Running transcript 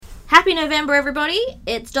Happy November, everybody.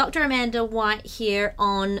 It's Dr. Amanda White here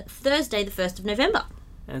on Thursday, the 1st of November.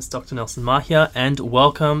 And it's Dr. Nelson Ma here, and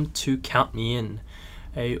welcome to Count Me In,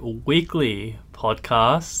 a weekly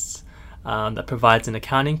podcast that provides an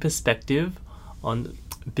accounting perspective on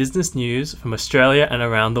business news from Australia and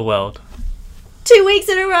around the world. 2 weeks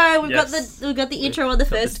in a row. We've Yes. got the intro on the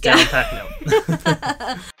first go. Down pat now.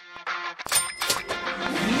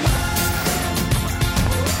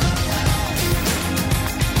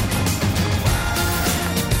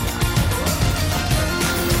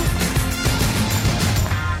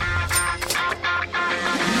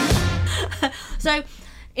 So,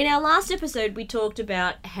 in our last episode, we talked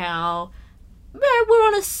about how we're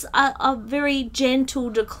on a very gentle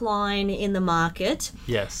decline in the market.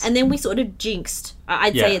 Yes. And then we sort of jinxed.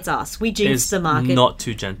 I'd say it's us. We jinxed It's the market. not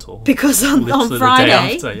too gentle. Because on Literally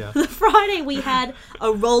Friday, the day after, the Friday we had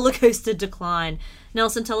a roller coaster decline.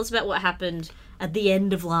 Nelson, tell us about what happened at the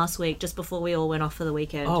end of last week, just before we all went off for the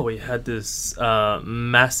weekend. Oh, we had this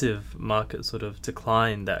massive market sort of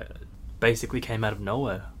decline that basically came out of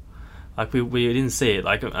nowhere. Like, we didn't see it.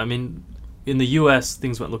 Like, I mean, in the US,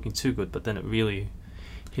 things weren't looking too good, but then it really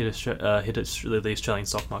hit the Australian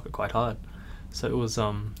stock market quite hard. So it was,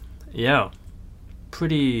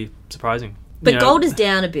 pretty surprising. But gold is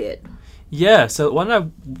down a bit. Yeah, so why don't I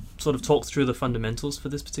sort of talk through the fundamentals for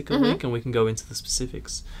this particular week, and we can go into the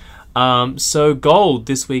specifics. So gold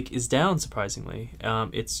this week is down, surprisingly.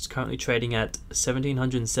 It's currently trading at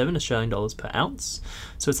 1,707 Australian dollars per ounce.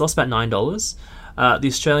 So it's lost about $9. The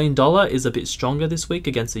Australian dollar is a bit stronger this week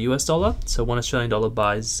against the US dollar. So one Australian dollar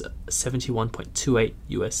buys 71.28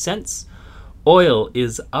 US cents. Oil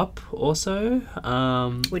is up also. We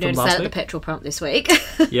noticed that at the petrol pump this week.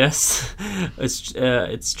 Yes.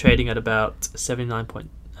 It's trading at about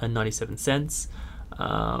 79.97 cents.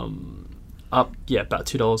 Up, about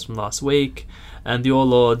 $2 from last week. And the All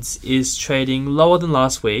Lords is trading lower than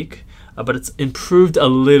last week, but it's improved a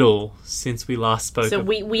little since we last spoke. So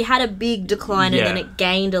we had a big decline and then it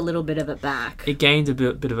gained a little bit of it back. It gained a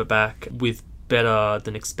bit of it back with better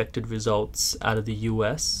than expected results out of the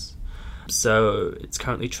US. So it's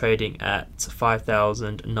currently trading at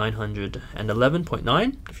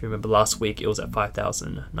 5,911.9. If you remember last week, it was at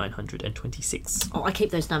 5,926. Oh, I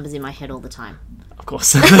keep those numbers in my head all the time. Of course.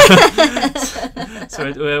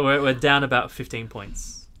 So we're down about 15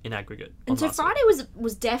 points in aggregate. And so Friday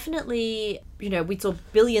was definitely, we saw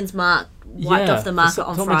billions wiped off the market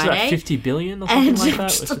on Friday. Like 50 billion or something like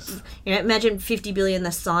that. Just, imagine 50 billion,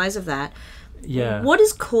 the size of that. Yeah. What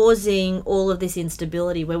is causing all of this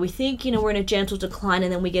instability where we think, we're in a gentle decline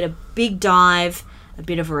and then we get a big dive, a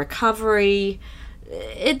bit of a recovery?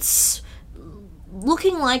 It's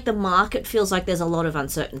looking like the market feels like there's a lot of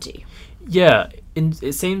uncertainty. Yeah.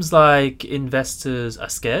 It seems like investors are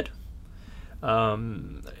scared,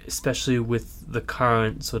 especially with the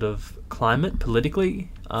current sort of climate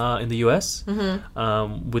politically in the US.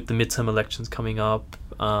 Mm-hmm. With the midterm elections coming up.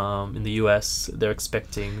 In the US, they're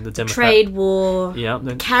expecting the trade war,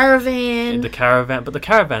 the caravan. But the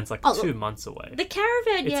caravan's like 2 months away. The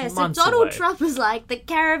caravan, so Donald Trump was like, the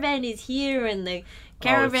caravan is here and the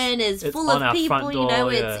caravan is full of people,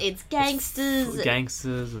 it's gangsters.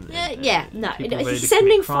 Gangsters. He's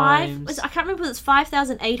sending I can't remember if it's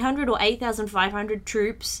 5,800 or 8,500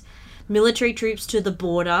 troops. Military troops to the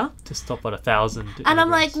border to stop at 1,000 and I'm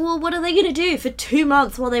like, well, what are they going to do for 2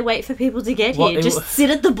 months while they wait for people to get here? Just sit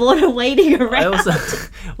at the border waiting around.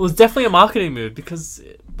 It was definitely a marketing move because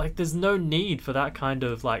there's no need for that kind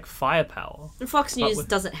of firepower. And Fox News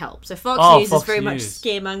doesn't help. So Fox News is very much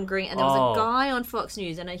scaremongering, and there was a guy on Fox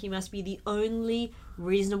News, and he must be the only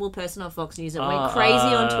reasonable person on Fox News that went crazy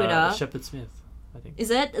on Twitter. Shepard Smith, I think. Is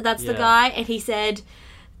it? That's the guy, and he said,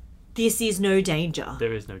 "This is no danger.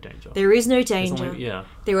 There is no danger. There is no danger.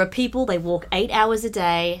 There are people, they walk 8 hours a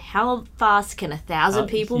day. How fast can 1,000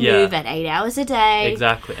 people move at 8 hours a day?"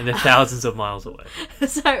 Exactly. And they're thousands of miles away.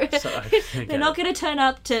 so they're not going to turn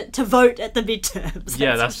up to vote at the midterms.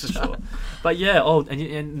 That's for sure. But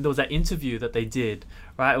and there was that interview that they did,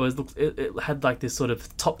 right? It had like this sort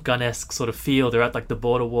of Top Gun-esque sort of feel. They're at like the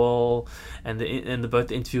border wall, and both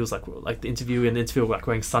the interviewers like the interviewer and the interviewer were like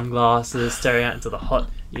wearing sunglasses, staring out into the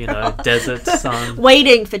hot, desert sun.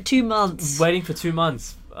 Waiting for 2 months.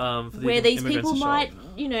 For where these people might,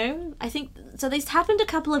 I think, so this happened a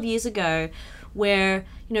couple of years ago where,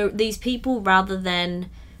 these people, rather than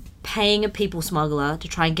paying a people smuggler to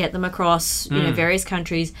try and get them across, various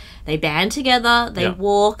countries, they band together, they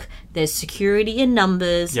walk, there's security in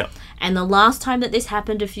numbers. And the last time that this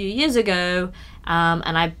happened a few years ago,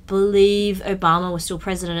 and I believe Obama was still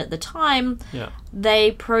president at the time,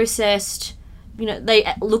 they processed, they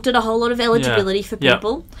looked at a whole lot of eligibility for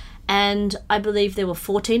people. And I believe there were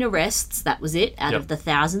 14 arrests, that was it, out of the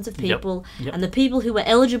thousands of people. And the people who were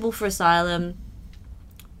eligible for asylum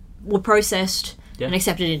were processed and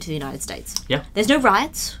accepted into the United States. There's no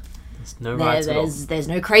riots. There's no riots at all. There's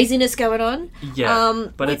no craziness going on.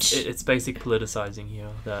 But it's basic politicizing here.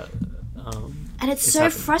 And it's so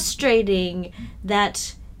frustrating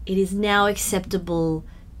that it is now acceptable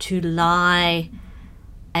to lie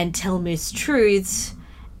and tell mistruths,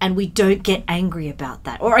 and we don't get angry about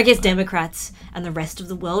that. Or I guess Democrats and the rest of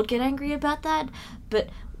the world get angry about that. But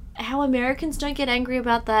how Americans don't get angry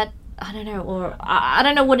about that, I don't know. Or I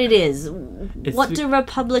don't know what it is. What do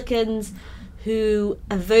Republicans who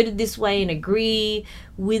have voted this way and agree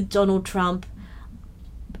with Donald Trump,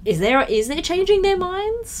 is there changing their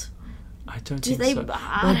minds? I don't think so.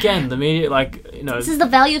 Well, again, the media, This is the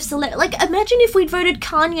value of imagine if we'd voted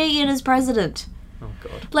Kanye in as president. Oh,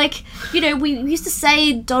 God. We used to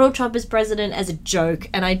say Donald Trump as president as a joke,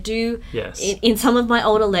 and I do in some of my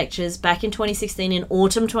older lectures back in 2016, in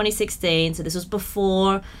autumn 2016, so this was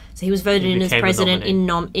before, so he was voted in as president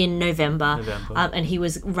in November. And he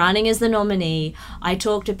was running as the nominee. I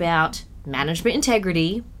talked about management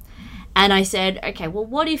integrity, and I said, okay, well,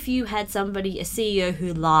 what if you had somebody, a CEO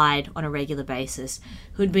who lied on a regular basis,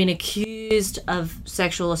 who'd been accused of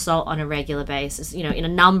sexual assault on a regular basis, in a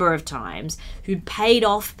number of times, who'd paid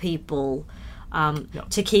off people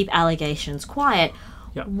to keep allegations quiet?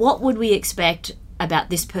 What would we expect about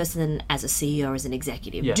this person as a CEO or as an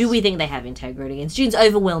executive? Yes. Do we think they have integrity? And students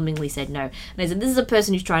overwhelmingly said no. And they said, this is a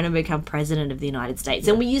person who's trying to become president of the United States.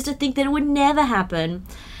 And we used to think that it would never happen.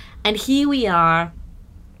 And here we are,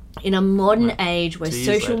 in a modern age where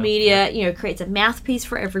social media, creates a mouthpiece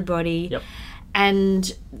for everybody.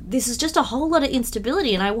 And this is just a whole lot of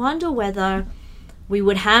instability. And I wonder whether we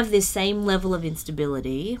would have this same level of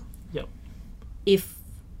instability if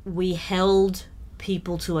we held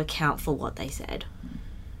people to account for what they said.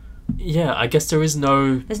 Yeah, I guess there's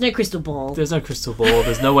no crystal ball. There's no crystal ball.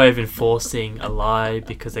 There's no way of enforcing a lie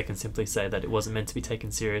basically they can simply say that it wasn't meant to be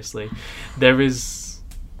taken seriously. There is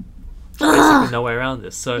basically no way around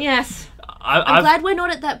this. So yes, I'm glad we're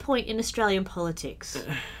not at that point in Australian politics.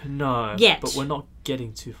 No, yet, but we're not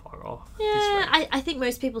getting too far off. Yeah, I think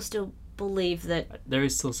most people still believe that there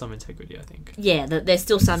is still some integrity. I think. Yeah, that there's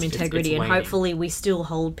still some integrity, and hopefully we still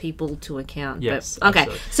hold people to account. Yes. But,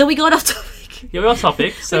 okay, so we got off topic. Yeah, we're off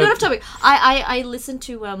topic. So we got off topic. I listened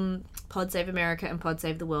to Pod Save America and Pod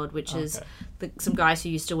Save the World, which is some guys who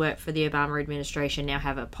used to work for the Obama administration now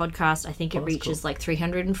have a podcast. I think it reaches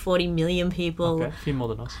 340 million people. Okay, a few more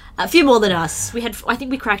than us. A few more than us. I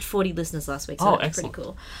think we cracked 40 listeners last week, so that's pretty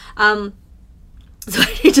cool. So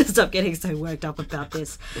I need to stop getting so worked up about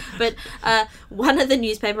this. But one of the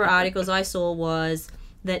newspaper articles I saw was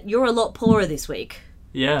that you're a lot poorer this week.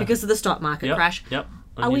 Yeah. Because of the stock market crash. Yep.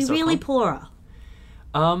 Are we really poorer?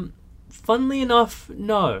 Funnily enough,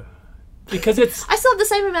 no. Because it's... I still have the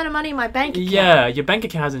same amount of money in my bank account. Yeah, your bank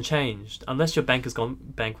account hasn't changed. Unless your bank has gone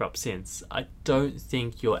bankrupt since. I don't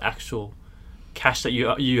think your actual cash that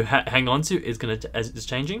you hang on to is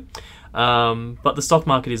changing. But the stock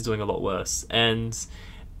market is doing a lot worse. And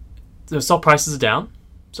the stock prices are down.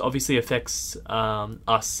 So obviously it affects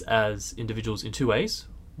us as individuals in two ways.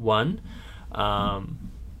 One,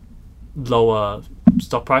 lower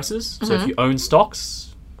stock prices. So if you own stocks...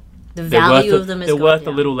 The value of them is they're worth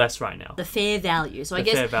a little less right now. The fair value. So I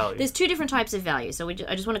guess there's two different types of value. So I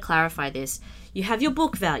just want to clarify this. You have your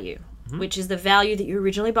book value, which is the value that you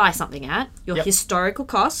originally buy something at. Your historical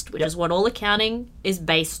cost, which is what all accounting is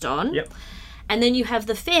based on. And then you have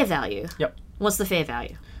the fair value. What's the fair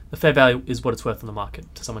value? The fair value is what it's worth on the market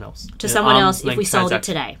to someone else. To someone else if we sold it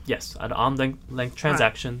today. Yes, an arm's length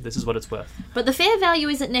transaction, this is what it's worth. But the fair value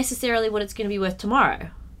isn't necessarily what it's going to be worth tomorrow.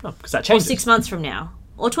 No, because that changes. Or 6 months from now.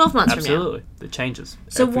 Or 12 months from now. Absolutely. It changes.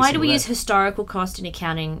 So why do we use historical cost in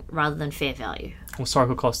accounting rather than fair value?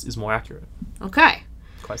 Historical cost is more accurate. Okay.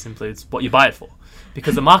 Quite simply, it's what you buy it for.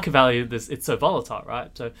 Because the market value, it's so volatile,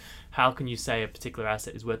 right? So how can you say a particular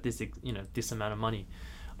asset is worth this amount of money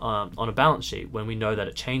on a balance sheet when we know that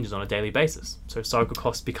it changes on a daily basis? So historical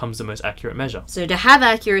cost becomes the most accurate measure. So to have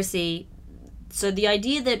accuracy, so the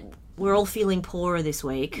idea that we're all feeling poorer this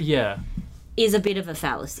week is a bit of a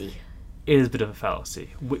fallacy. It is a bit of a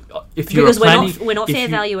fallacy. Because we're not fair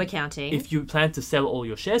value accounting. If you plan to sell all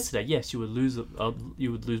your shares today, yes, you would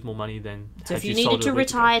lose more money than. So if you needed to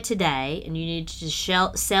retire today and you needed to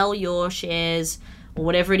sell your shares or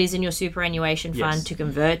whatever it is in your superannuation fund to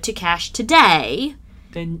convert to cash today,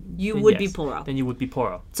 then you would be poorer. Then you would be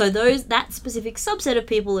poorer. So that specific subset of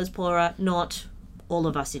people is poorer, not all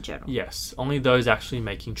of us in general. Yes, only those actually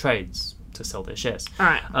making trades. to sell their shares. All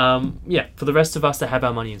right. For the rest of us that have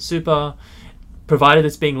our money in super, provided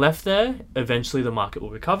it's being left there, eventually the market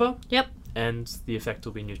will recover. Yep. And the effect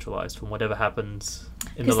will be neutralized from whatever happens in the last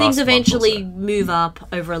month or so. Because things eventually move up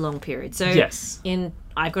over a long period. So yes.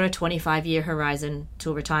 I've got a 25-year horizon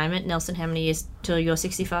till retirement. Nelson, how many years till you're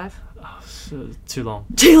 65? Too long.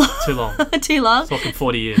 Too long. Too long. Too long? Talking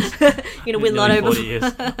 40 years. You're going to win lotto 40 years.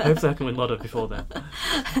 Hopefully I can win lotto before then.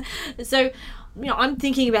 So, I'm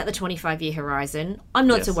thinking about the 25-year horizon. I'm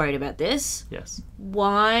not so Yes. worried about this. Yes.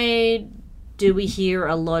 Why do we hear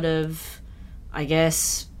a lot of, I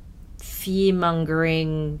guess,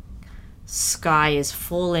 fear-mongering, sky is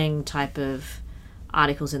falling type of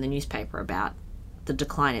articles in the newspaper about the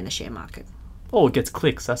decline in the share market? Oh, it gets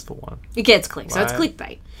clicks, that's for one. It gets clicks, so it's Right.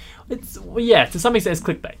 clickbait. To some extent it's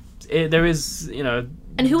clickbait. There is,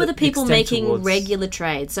 And who are the people extent making towards- regular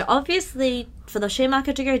trades? So obviously, for the share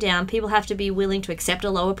market to go down, people have to be willing to accept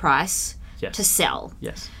a lower price Yes. to sell.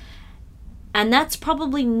 Yes. And that's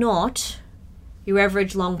probably not your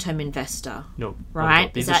average long-term investor. No.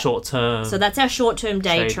 Right? These Is are that- short-term. So that's our short-term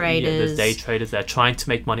day traders. There's day traders that are trying to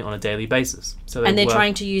make money on a daily basis. So And they're work-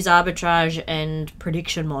 trying to use arbitrage and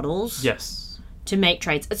prediction models Yes. to make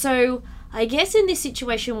trades. So I guess in this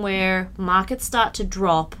situation where markets start to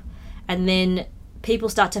drop and then people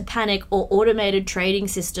start to panic, or automated trading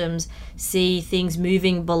systems see things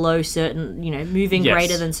moving below certain, moving Yes.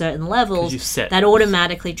 greater than certain levels, you've set that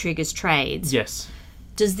automatically triggers trades. Yes.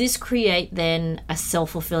 Does this create then a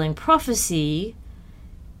self-fulfilling prophecy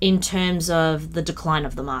in terms of the decline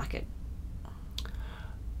of the market?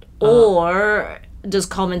 Or does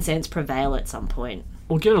common sense prevail at some point?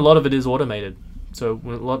 Well, given a lot of it is automated, so a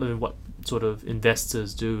lot of what sort of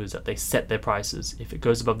investors do is that they set their prices. If it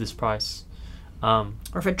goes above this price, Or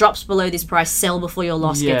if it drops below this price, sell before your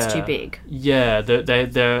loss gets too big. Yeah,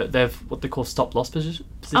 they've what they call stop loss positions.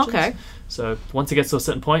 Okay. So once it gets to a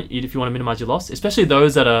certain point, if you want to minimize your loss, especially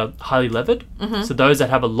those that are highly levered, so those that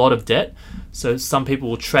have a lot of debt. So some people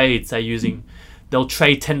will trade, they'll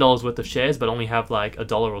trade $10 worth of shares, but only have like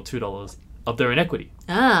 $1 or $2 of their own equity.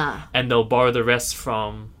 And they'll borrow the rest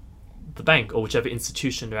from the bank or whichever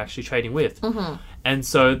institution they're actually trading with. And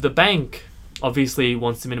so the bank obviously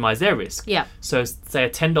wants to minimize their risk. Yeah. So say a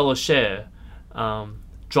 $10 share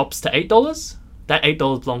drops to $8, that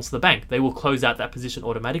 $8 belongs to the bank. They will close out that position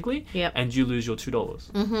automatically, and you lose your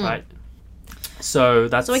 $2, right? So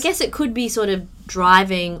I guess it could be sort of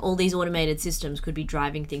driving, all these automated systems could be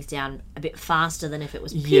driving things down a bit faster than if it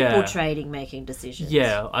was people trading, making decisions.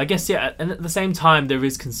 Yeah, I guess, and at the same time there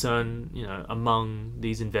is concern, among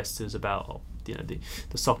these investors about, the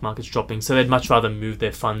stock market's dropping, so they'd much rather move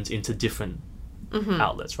their funds into different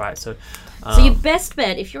outlets, right? So your best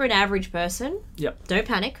bet, if you're an average person, don't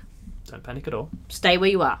panic. Don't panic at all. Stay where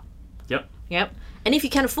you are. Yep. And if you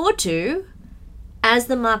can afford to, as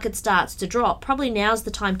the market starts to drop, probably now's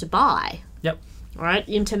the time to buy. Right?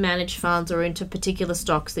 Into managed funds or into particular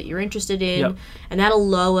stocks that you're interested in. And that'll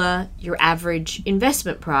lower your average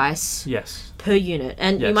investment price per unit.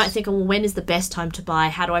 And you might think, well, when is the best time to buy?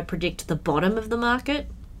 How do I predict the bottom of the market?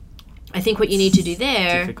 I think what you need to do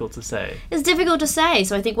there... difficult to say. It's difficult to say.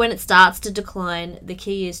 So I think when it starts to decline, the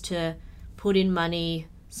key is to put in money,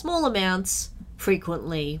 small amounts,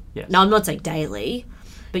 frequently. Now, I'm not saying daily,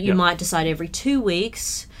 but you might decide every 2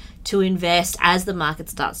 weeks to invest as the market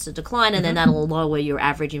starts to decline, and then that'll lower your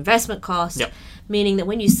average investment cost, meaning that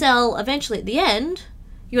when you sell, eventually at the end,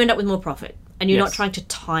 you end up with more profit, and you're not trying to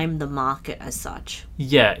time the market as such.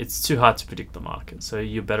 Yeah, it's too hard to predict the market, so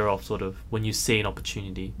you're better off sort of when you see an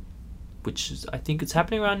opportunity, which is, I think it's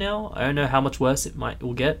happening right now. I don't know how much worse it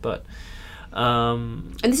will get, but...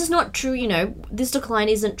 And this is not true, this decline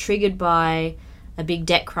isn't triggered by a big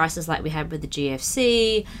debt crisis like we had with the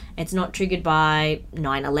GFC. It's not triggered by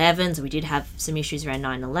 9/11, so we did have some issues around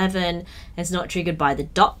 9/11. It's not triggered by the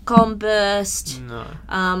dot-com burst.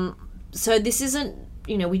 No. So this isn't,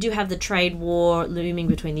 we do have the trade war looming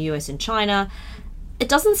between the US and China. It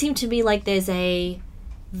doesn't seem to be like there's a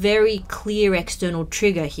very clear external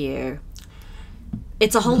trigger here.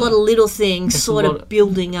 It's a whole lot of little things sort of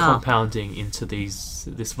building up. Compounding into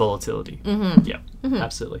this volatility.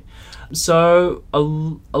 Absolutely. So a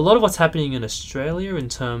lot of what's happening in Australia in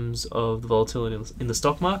terms of the volatility in the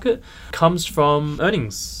stock market comes from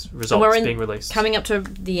earnings results being released. Coming up to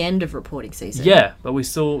the end of reporting season. Yeah, but we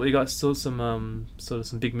got some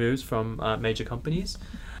some big moves from major companies.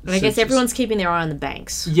 And I guess everyone's keeping their eye on the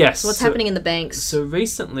banks. Yes. So what's happening in the banks? So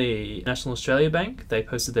recently, National Australia Bank, they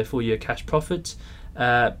posted their full year cash profit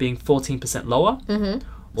being 14% lower.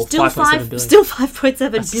 Or still 5.7 billion. Still $5.7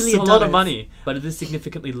 billion. That's a lot of money, but it is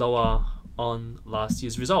significantly lower on last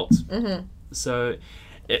year's results. So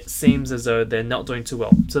it seems as though they're not doing too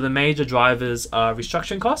well. So the major drivers are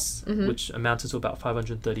restructuring costs, which amounted to about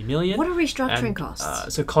 530 million. What are restructuring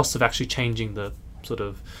costs? So costs of actually changing the sort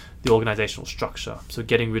of the organizational structure. So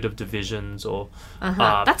getting rid of divisions or that's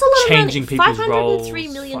a lot changing of money. people's roles.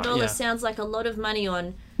 $503 million sounds like a lot of money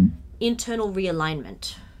on internal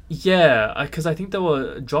realignment. Yeah, because I think they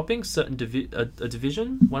were dropping certain a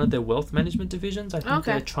division, one of their wealth management divisions. I think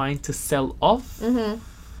they're trying to sell off National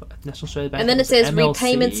Australia Bank. And then it says MLC.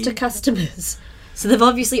 repayments to customers. So they've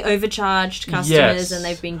obviously overcharged customers and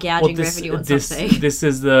they've been gouging revenue on something. This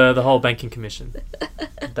is the whole banking commission.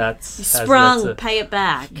 That's sprung, pay it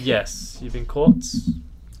back. Yes, you've been caught,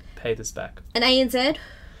 pay this back. And ANZ?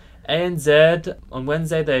 ANZ, on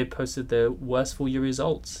Wednesday, they posted their worst full year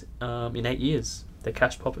results in 8 years. Their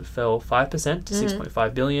cash profit fell 5% to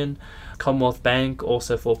 6.5 billion. Commonwealth Bank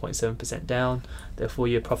also 4.7% down. Their full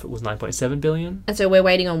year profit was 9.7 billion. And so we're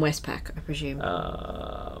waiting on Westpac, I presume.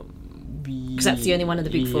 Because that's the only one of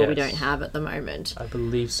the big four we don't have at the moment. I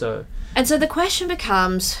believe so. And so the question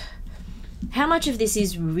becomes, how much of this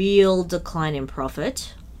is real decline in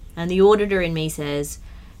profit? And the auditor in me says,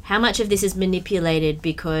 how much of this is manipulated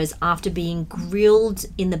because after being grilled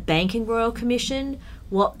in the Banking Royal Commission,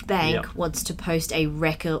 what bank wants to post a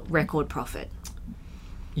record profit?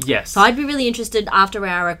 Yes. So I'd be really interested after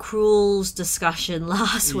our accruals discussion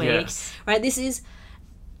last week. Right,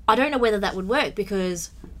 I don't know whether that would work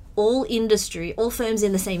because all firms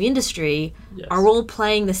in the same industry are all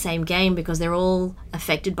playing the same game because they're all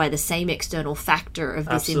affected by the same external factor of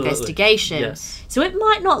this investigation. Yes. So it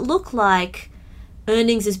might not look like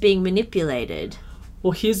earnings is being manipulated.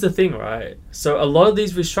 Well, here's the thing, right? So a lot of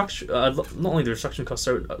these not only the restructuring costs,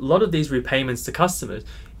 so a lot of these repayments to customers,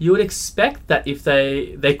 you would expect that if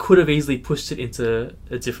they could have easily pushed it into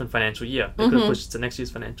a different financial year. They could have pushed it to next year's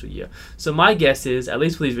financial year. So my guess is, at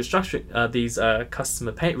least for these these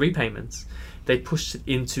customer repayments, they pushed it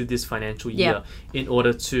into this financial year in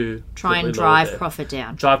order to try and drive profit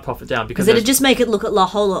down. Because it'd just make it look a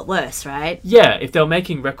whole lot worse, right? Yeah, if they're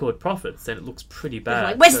making record profits, then it looks pretty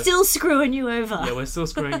bad. We're still screwing you over. Yeah, we're still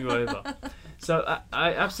screwing you over. So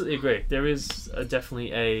I absolutely agree. There is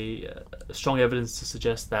definitely a strong evidence to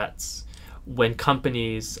suggest that when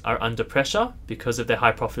companies are under pressure because of their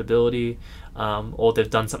high profitability or they've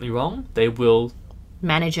done something wrong, they will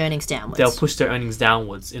manage earnings downwards. They'll push their earnings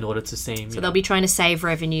downwards in order to seem... So they'll be trying to save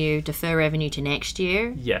revenue, defer revenue to next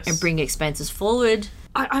year. Yes. And bring expenses forward.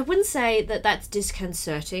 I wouldn't say that that's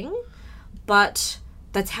disconcerting, but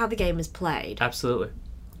that's how the game is played. Absolutely.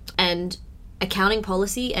 And accounting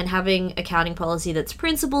policy and having accounting policy that's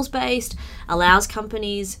principles-based allows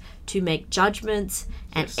companies to make judgments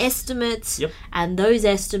and estimates. Yep. And those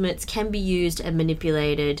estimates can be used and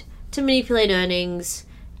manipulated to manipulate earnings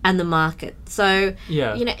and the market. So,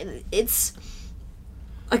 it's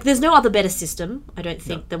like there's no other better system, I don't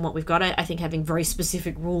think, than what we've got. I think having very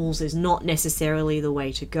specific rules is not necessarily the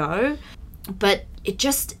way to go. But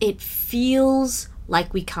it feels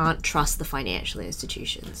like we can't trust the financial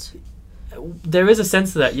institutions. There is a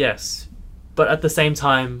sense of that, yes. But at the same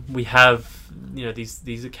time, we have,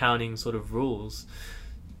 these accounting sort of rules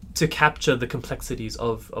to capture the complexities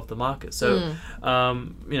of the market. So,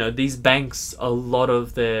 these banks, a lot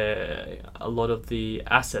of the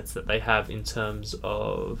assets that they have in terms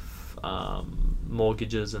of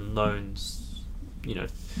mortgages and loans,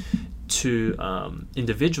 to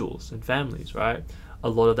individuals and families, right? A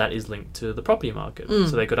lot of that is linked to the property market.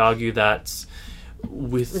 So they could argue that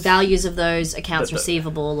with the values of those accounts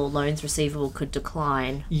receivable or loans receivable could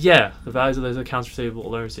decline. Yeah, the values of those accounts receivable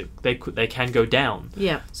or loans receivable, they can go down.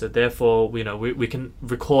 Yeah. So therefore, we can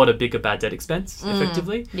record a bigger bad debt expense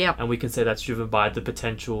effectively. Yeah. And we can say that's driven by the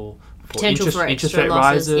potential for interest rate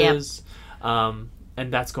rises.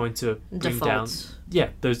 And that's going to bring defaults. down. Yeah,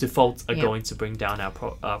 those defaults are going to bring down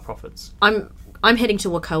our profits. I'm heading to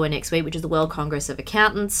WCOA next week, which is the World Congress of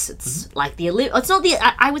Accountants. It's like it's not the...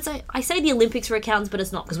 I would say... I say the Olympics for accountants, but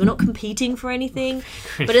it's not, because we're not competing for anything.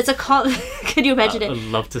 But it's a... Can you imagine it? I'd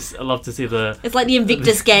love to see the... It's like the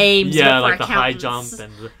Invictus Games. Yeah, like the high jump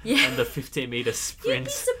and the 15-meter sprint. You'd be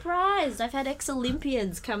surprised. I've had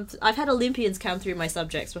Olympians come through my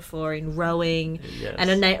subjects before in rowing and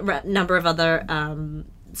a number of other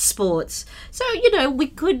sports. So, we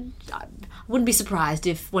could... wouldn't be surprised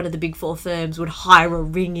if one of the big four firms would hire a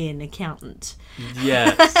ring-in accountant.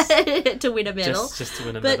 Yes. To win a medal. Just to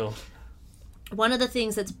win a medal. One of the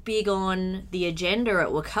things that's big on the agenda at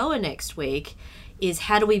WCOA next week is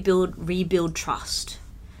how do we rebuild trust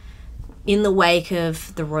in the wake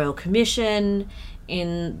of the Royal Commission,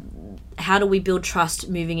 how do we build trust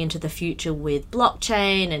moving into the future with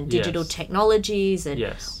blockchain and digital technologies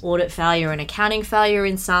and audit failure and accounting failure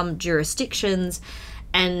in some jurisdictions.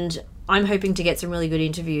 And I'm hoping to get some really good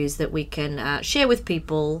interviews that we can share with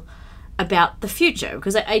people about the future,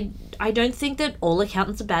 because I don't think that all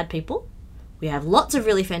accountants are bad people. We have lots of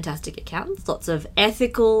really fantastic accountants, lots of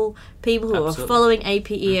ethical people who are following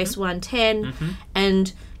APES 110,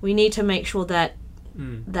 and we need to make sure that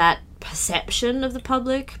that perception of the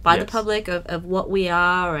public, by the public, of what we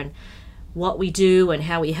are and what we do and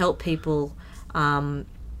how we help people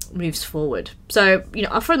moves forward. So,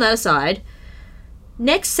 from that aside,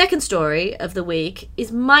 second story of the week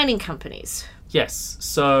is mining companies. Yes,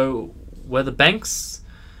 so where the banks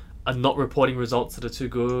are not reporting results that are too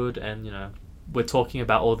good, and, we're talking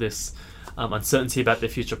about all this uncertainty about their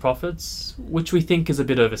future profits, which we think is a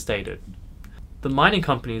bit overstated. The mining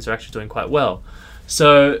companies are actually doing quite well.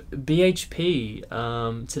 So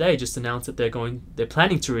BHP today just announced that they're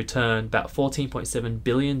planning to return about $14.7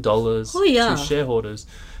 billion to shareholders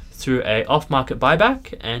through a off-market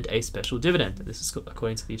buyback and a special dividend. This is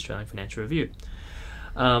according to the Australian Financial Review.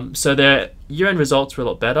 So their year-end results were a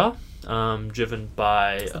lot better, driven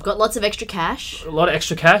by... They've got lots of extra cash. A lot of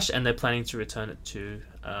extra cash, and they're planning to return it to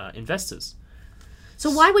investors. So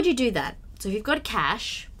why would you do that? So if you've got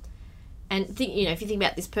cash... And if you think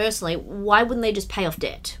about this personally, why wouldn't they just pay off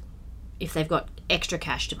debt if they've got extra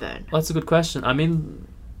cash to burn? Well, that's a good question. I mean,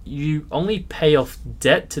 you only pay off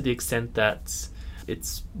debt to the extent that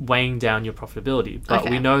it's weighing down your profitability. But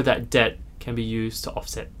we know that debt can be used to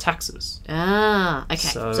offset taxes. Ah, okay.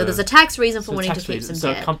 So there's a tax reason for wanting to keep some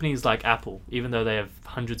debt. So companies like Apple, even though they have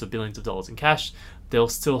hundreds of billions of dollars in cash, they'll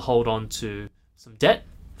still hold on to some debt.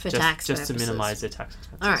 For tax just purposes. To minimize their tax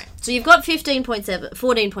expenses. All right. So you've got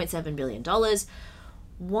 $14.7 billion.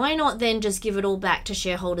 Why not then just give it all back to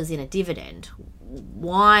shareholders in a dividend?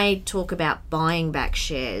 Why talk about buying back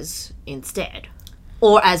shares instead?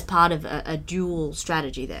 Or as part of a dual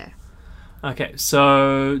strategy there? Okay,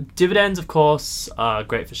 so dividends, of course, are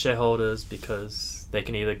great for shareholders because they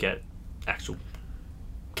can either get actual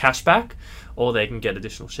cash back or they can get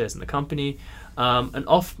additional shares in the company. A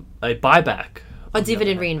buyback... A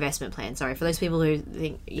dividend reinvestment plan, sorry. For those people who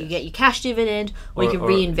think you get your cash dividend or you can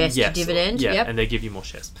reinvest your dividend. And they give you more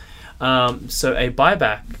shares. So a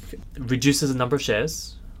buyback reduces the number of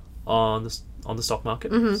shares on the stock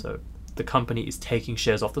market. So the company is taking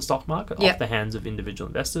shares off the stock market, off the hands of individual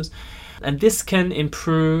investors. And this can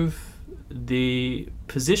improve the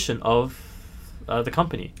position of the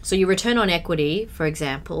company. So your return on equity, for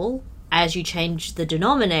example, as you change the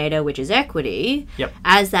denominator, which is equity,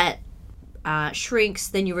 as that shrinks,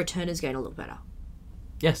 then your return is going to look better.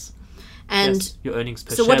 Yes. And your earnings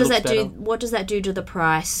per share. So what does that do? What does that do to the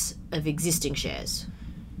price of existing shares?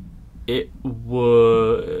 It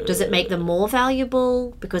would. Does it make them more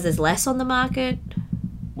valuable because there's less on the market?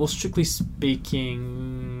 Well, strictly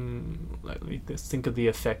speaking, let's think of the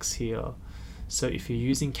effects here. So if you're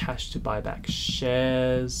using cash to buy back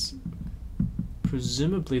shares,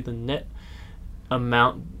 presumably the net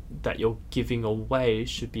amount that you're giving away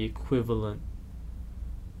should be equivalent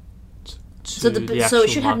to so it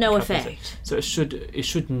should have no effect. So it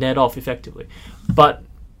should net off effectively, but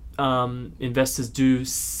investors do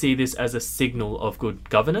see this as a signal of good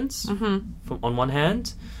governance. On one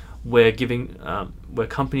hand, where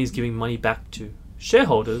companies giving money back to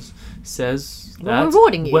shareholders says that we're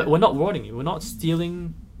rewarding you. We're not rewarding you. We're not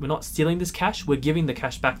stealing this cash. We're giving the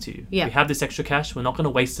cash back to you. We have this extra cash. We're not going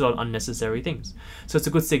to waste it on unnecessary things. So it's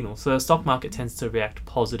a good signal. So the stock market tends to react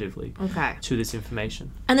positively to this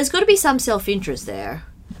information. And there's got to be some self-interest there,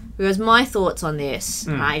 because my thoughts on this,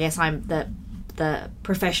 I guess I'm the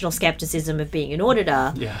professional skepticism of being an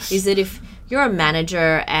auditor, is that if you're a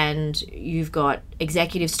manager and you've got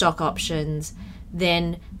executive stock options,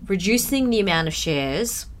 then reducing the amount of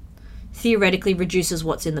shares theoretically reduces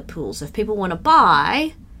what's in the pool. So if people want to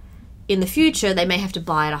buy in the future, they may have to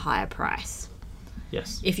buy at a higher price.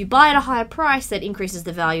 Yes. If you buy at a higher price, that increases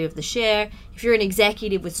the value of the share. If you're an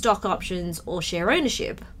executive with stock options or share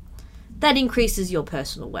ownership, that increases your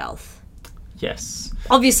personal wealth. Yes.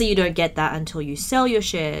 Obviously, you don't get that until you sell your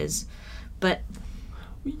shares, but...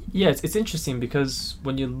 Yeah, it's interesting because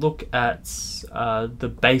when you look at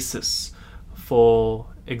the basis for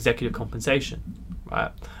executive compensation,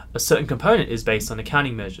 right, a certain component is based on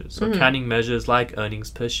accounting measures. So accounting measures like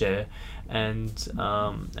earnings per share and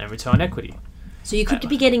return on equity. So you could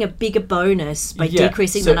be getting a bigger bonus by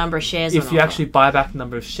decreasing the number of shares. If you actually buy back the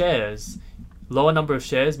number of shares, lower number of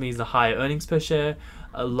shares means a higher earnings per share.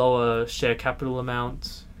 A lower share capital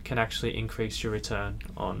amount can actually increase your return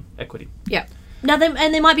on equity. Yeah. Now,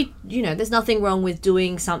 there might be, there's nothing wrong with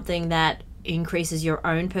doing something that increases your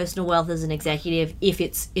own personal wealth as an executive if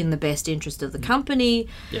it's in the best interest of the company.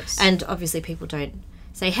 Yes. And obviously people don't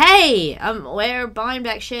say, hey, we're buying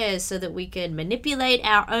back shares so that we can manipulate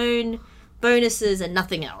our own bonuses and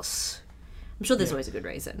nothing else. I'm sure there's always a good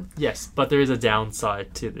reason. Yes, but there is a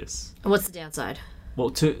downside to this. And what's the downside? Well,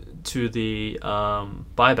 to the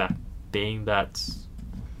buyback being that...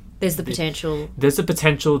 There's the potential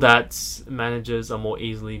that managers are more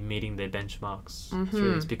easily meeting their benchmarks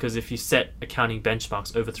through this. Because if you set accounting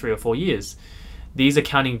benchmarks over 3 or 4 years, these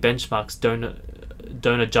accounting benchmarks don't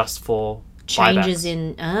adjust for changes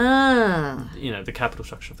buybacks. In the capital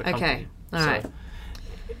structure of the company. Okay, all right.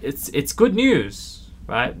 It's good news,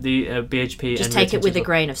 right? The BHP just take it with a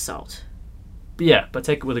grain of salt. Yeah, but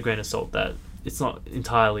take it with a grain of salt that it's not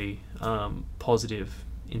entirely positive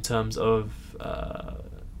in terms of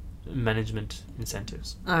management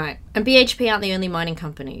incentives. All right. And BHP aren't the only mining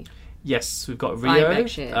company. Yes, we've got Rio. Buying back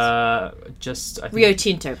shares. I think Rio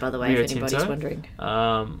Tinto, by the way, Rio if anybody's Tinto. wondering.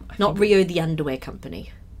 Not Rio the underwear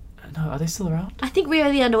company. No, are they still around? I think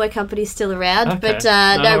Rio the underwear company is still around, Okay. but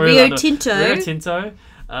no, Rio Tinto. Rio Tinto,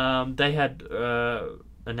 they had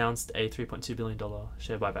announced a $3.2 billion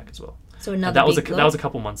share buyback as well. So another that was a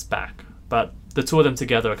couple months back. But the two of them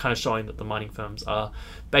together are kind of showing that the mining firms are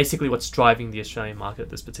basically what's driving the Australian market at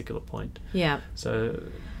this particular point. Yeah. So,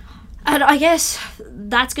 and I guess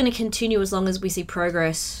that's going to continue as long as we see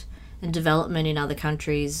progress and development in other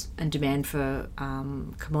countries and demand for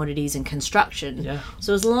commodities and construction. Yeah.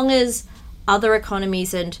 So as long as other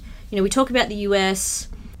economies, and we talk about the US,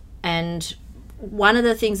 and one of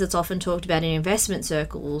the things that's often talked about in investment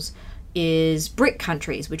circles is BRIC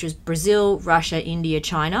countries, which is Brazil, Russia, India,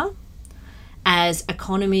 China, as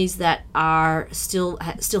economies that are still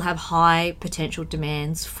have high potential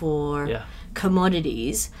demands for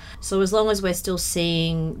commodities. So as long as we're still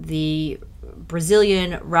seeing the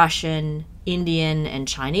Brazilian, Russian, Indian, and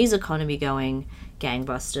Chinese economy going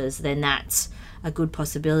gangbusters, then that's a good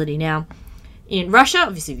possibility. Now, in Russia,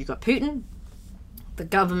 obviously, you've got Putin. The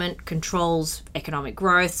government controls economic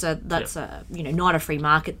growth, so that's not a free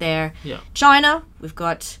market there. Yeah. China, we've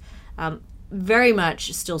got very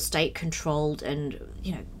much still state controlled, and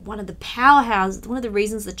one of the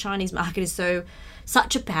reasons the Chinese market is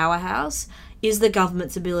such a powerhouse is the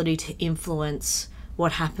government's ability to influence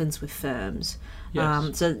what happens with firms.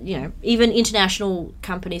 Yes. So even international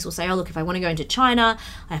companies will say, oh look, if I want to go into China,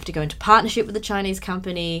 I have to go into partnership with a Chinese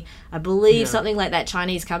company. I believe something like that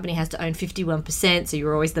Chinese company has to own 51%, so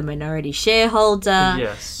you're always the minority shareholder.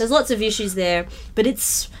 Yes. There's lots of issues there, but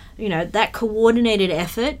it's that coordinated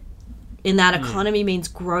effort in that economy means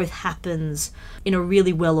growth happens in a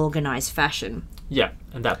really well organized fashion. Yeah,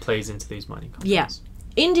 and that plays into these mining companies. Yeah.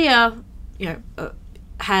 India,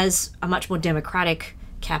 has a much more democratic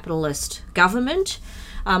capitalist government.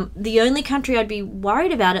 The only country I'd be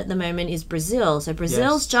worried about at the moment is Brazil. So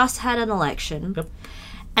Brazil's just had an election,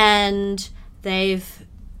 and they've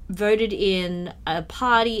voted in a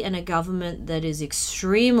party and a government that is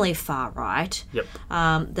extremely far right,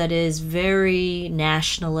 that is very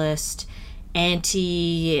nationalist,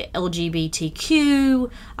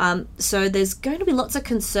 anti-LGBTQ. So there's going to be lots of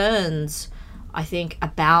concerns, I think,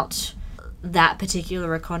 about that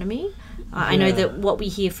particular economy. I know that what we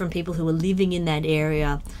hear from people who are living in that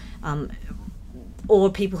area, or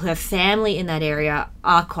people who have family in that area,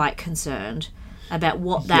 are quite concerned about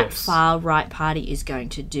what that far right party is going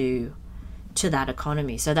to do to that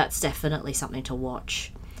economy. So that's definitely something to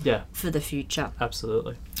watch for the future.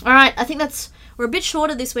 Absolutely. All right, I think we're a bit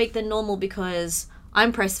shorter this week than normal because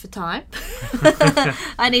I'm pressed for time.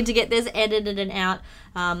 I need to get this edited and out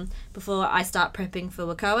before I start prepping for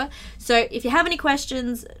Wakoa. So if you have any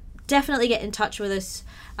questions, definitely get in touch with us.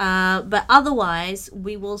 But otherwise,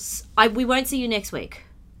 we won't see you next week.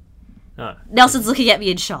 No. Nelson's looking at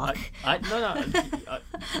me in shock.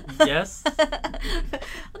 Yes.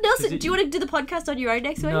 Nelson, do you want to do the podcast on your own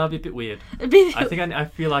next week? No, it'd be a bit weird. I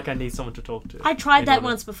feel like I need someone to talk to. I tried that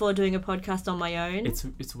once before, doing a podcast on my own.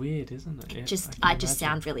 It's weird, isn't it? Yeah, I just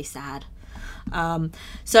sound really sad.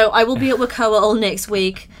 So I will be at Wakoa all next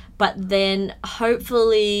week, but then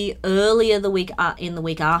hopefully earlier in the week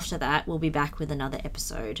after that, we'll be back with another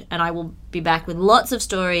episode, and I will be back with lots of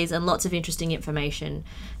stories and lots of interesting information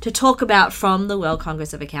to talk about from the World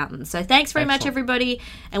Congress of Accountants. So thanks very much, everybody,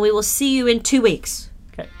 and we will see you in 2 weeks.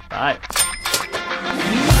 Okay, bye.